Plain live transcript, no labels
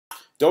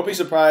don't be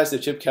surprised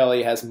if Chip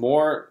Kelly has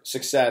more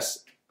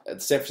success at the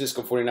San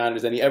Francisco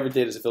 49ers than he ever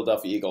did as a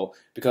Philadelphia Eagle,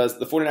 because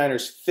the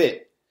 49ers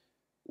fit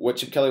what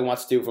Chip Kelly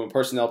wants to do from a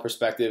personnel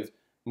perspective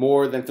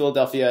more than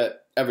Philadelphia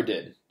ever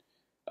did,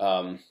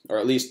 or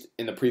at least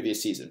in the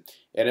previous season.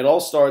 And it all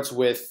starts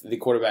with the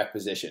quarterback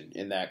position,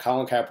 in that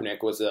Colin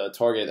Kaepernick was a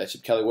target that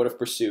Chip Kelly would have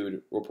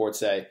pursued, reports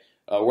say,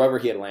 wherever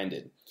he had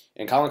landed.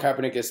 And Colin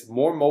Kaepernick is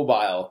more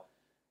mobile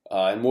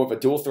and more of a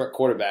dual-threat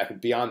quarterback.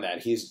 Beyond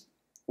that, he's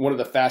one of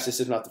the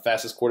fastest, if not the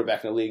fastest,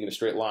 quarterback in the league in a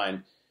straight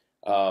line.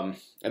 And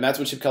that's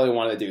what Chip Kelly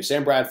wanted to do.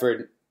 Sam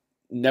Bradford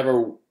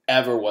never,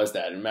 ever was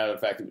that. As a matter of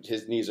fact,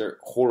 his knees are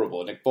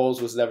horrible. Nick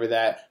Foles was never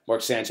that.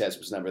 Mark Sanchez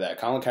was never that.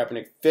 Colin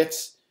Kaepernick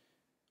fits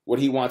what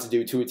he wants to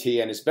do to a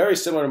T and is very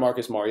similar to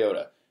Marcus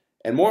Mariota.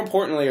 And more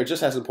importantly, or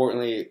just as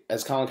importantly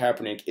as Colin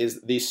Kaepernick,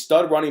 is the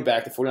stud running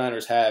back the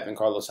 49ers have in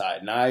Carlos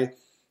Hyde. And I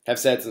have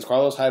said since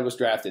Carlos Hyde was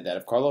drafted that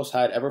if Carlos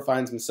Hyde ever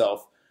finds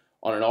himself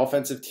on an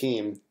offensive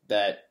team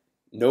that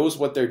knows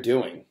what they're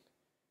doing,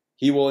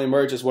 he will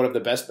emerge as one of the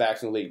best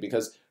backs in the league.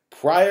 Because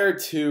prior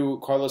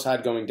to Carlos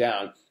Hyde going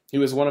down, he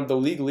was one of the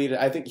league leaders.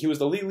 I think he was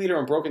the league leader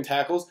in broken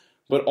tackles,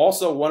 but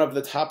also one of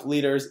the top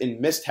leaders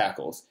in missed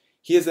tackles.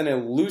 He is an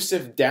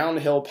elusive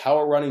downhill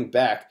power running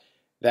back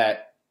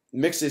that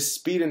mixes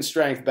speed and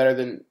strength better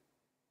than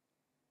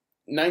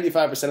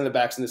 95% of the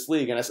backs in this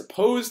league. And as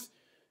opposed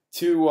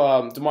to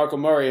DeMarco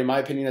Murray, in my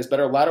opinion, has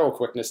better lateral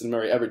quickness than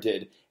Murray ever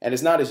did, and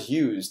is not as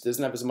used,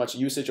 doesn't have as much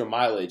usage or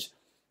mileage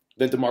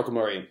than DeMarco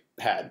Murray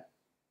had.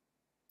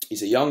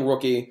 He's a young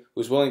rookie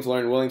who's willing to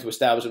learn, willing to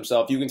establish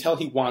himself. You can tell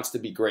he wants to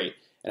be great.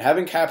 And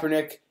having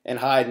Kaepernick and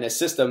Hyde in a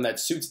system that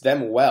suits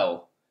them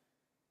well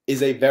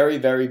is a very,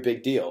 very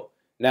big deal.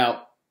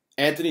 Now,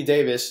 Anthony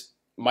Davis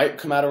might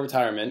come out of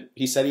retirement.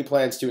 He said he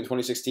plans to in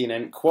 2016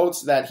 and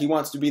quotes that he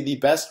wants to be the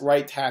best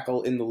right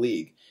tackle in the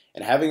league.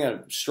 And having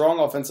a strong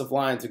offensive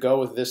line to go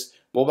with this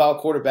mobile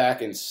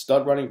quarterback and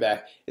stud running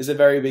back is a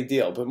very big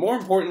deal. But more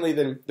importantly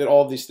than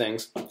all of these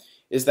things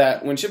is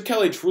that when Chip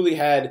Kelly truly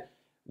had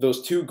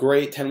those two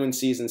great 10-win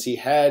seasons, he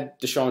had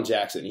Deshaun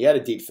Jackson. He had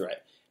a deep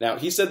threat. Now,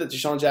 he said that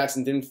Deshaun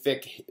Jackson didn't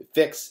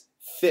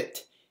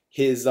fit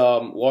his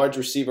large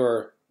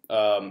receiver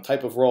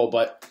type of role,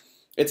 but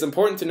it's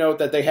important to note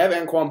that they have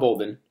Anquan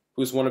Boldin,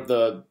 who's one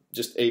of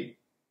just a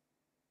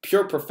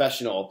pure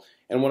professional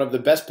and one of the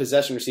best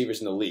possession receivers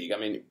in the league. I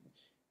mean,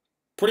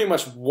 pretty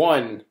much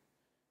won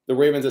the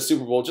Ravens a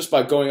Super Bowl just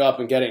by going up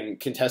and getting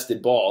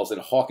contested balls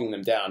and hawking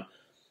them down.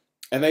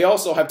 And they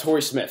also have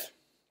Torrey Smith.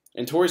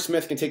 And Torrey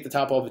Smith can take the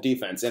top off the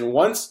defense. And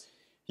once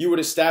you would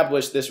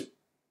establish this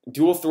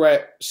dual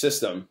threat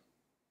system,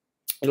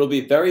 it'll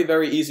be very,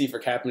 very easy for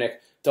Kaepernick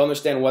to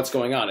understand what's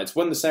going on. It's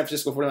when the San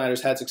Francisco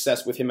 49ers had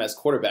success with him as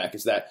quarterback,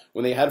 is that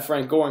when they had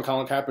Frank Gore and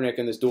Colin Kaepernick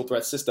in this dual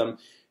threat system,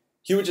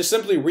 he would just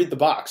simply read the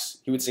box.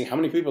 He would see how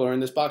many people are in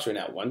this box right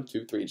now. 1,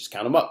 2, 3, just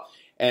count them up.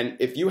 And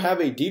if you have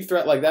a deep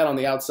threat like that on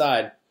the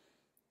outside,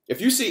 if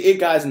you see 8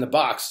 guys in the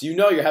box, you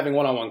know you're having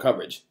one-on-one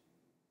coverage.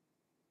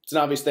 It's an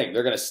obvious thing.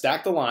 They're going to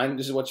stack the line.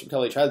 This is what Chip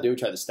Kelly tried to do. He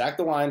tried to stack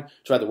the line,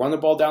 tried to run the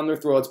ball down their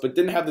throats, but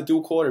didn't have the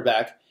dual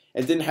quarterback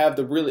and didn't have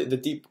the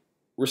deep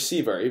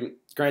receiver. Even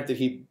granted,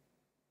 he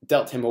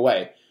dealt him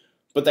away.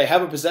 But they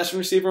have a possession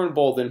receiver in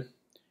Bolden,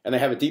 and they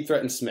have a deep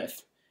threat in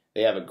Smith.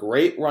 They have a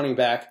great running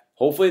back.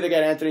 Hopefully they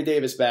get Anthony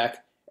Davis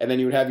back, and then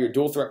you would have your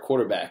dual threat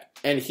quarterback.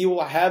 And he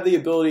will have the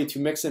ability to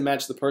mix and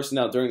match the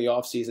personnel during the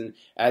offseason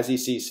as he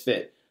sees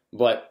fit.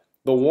 But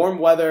the warm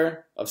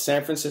weather of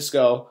San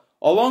Francisco,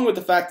 along with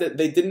the fact that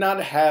they did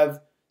not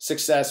have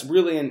success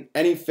really in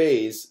any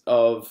phase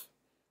of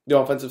the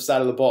offensive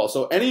side of the ball.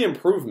 So any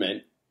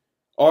improvement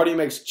already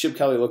makes Chip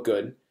Kelly look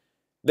good.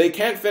 They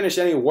can't finish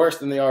any worse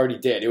than they already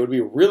did. It would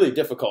be really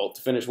difficult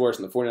to finish worse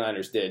than the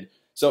 49ers did.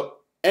 So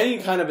any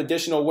kind of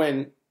additional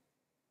win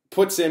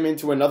puts him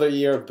into another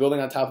year of building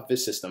on top of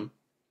his system.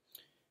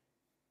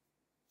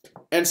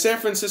 And San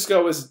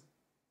Francisco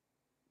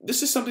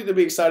this is something to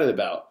be excited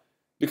about.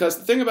 Because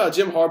the thing about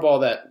Jim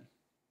Harbaugh that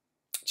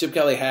Chip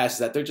Kelly has is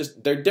that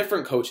they're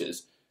different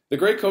coaches. The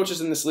great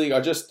coaches in this league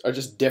are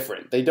just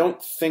different. They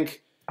don't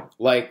think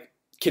like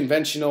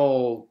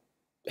conventional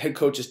head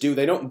coaches do.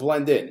 They don't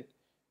blend in.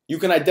 You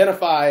can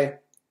identify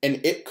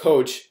an it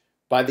coach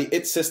by the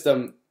it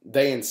system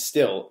they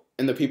instill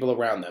in the people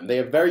around them. They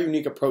have very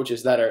unique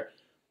approaches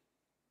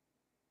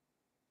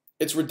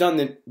it's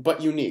redundant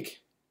but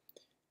unique.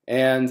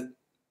 And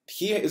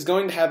he is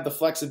going to have the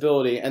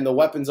flexibility and the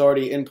weapons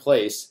already in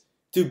place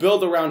to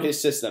build around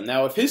his system.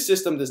 Now, if his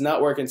system does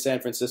not work in San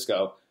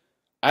Francisco,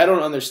 I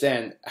don't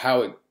understand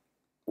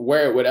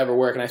where it would ever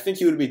work. And I think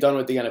he would be done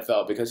with the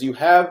NFL because you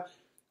have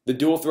the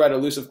dual threat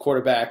elusive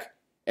quarterback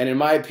and, in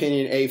my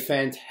opinion, a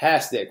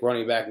fantastic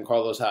running back in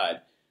Carlos Hyde.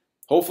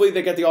 Hopefully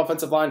they get the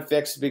offensive line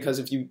fixed because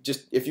if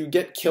you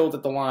get killed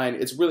at the line,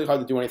 it's really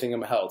hard to do anything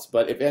else.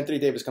 But if Anthony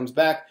Davis comes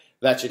back,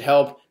 that should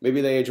help. Maybe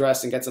they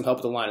address and get some help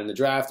at the line in the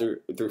draft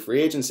or through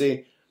free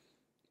agency.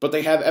 But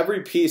they have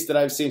every piece that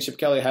I've seen Chip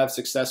Kelly have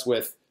success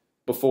with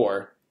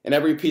before, and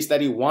every piece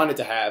that he wanted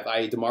to have,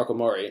 i.e. DeMarco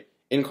Murray,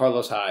 in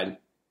Carlos Hyde,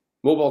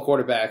 mobile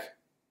quarterback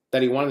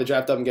that he wanted to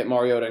draft up and get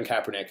Mariota and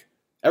Kaepernick,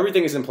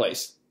 Everything is in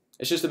place.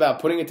 It's just about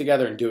putting it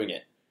together and doing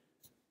it.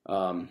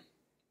 But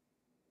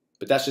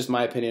that's just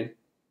my opinion.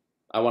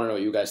 I want to know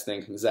what you guys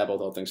think. This is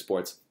All Things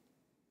Sports,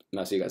 and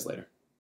I'll see you guys later.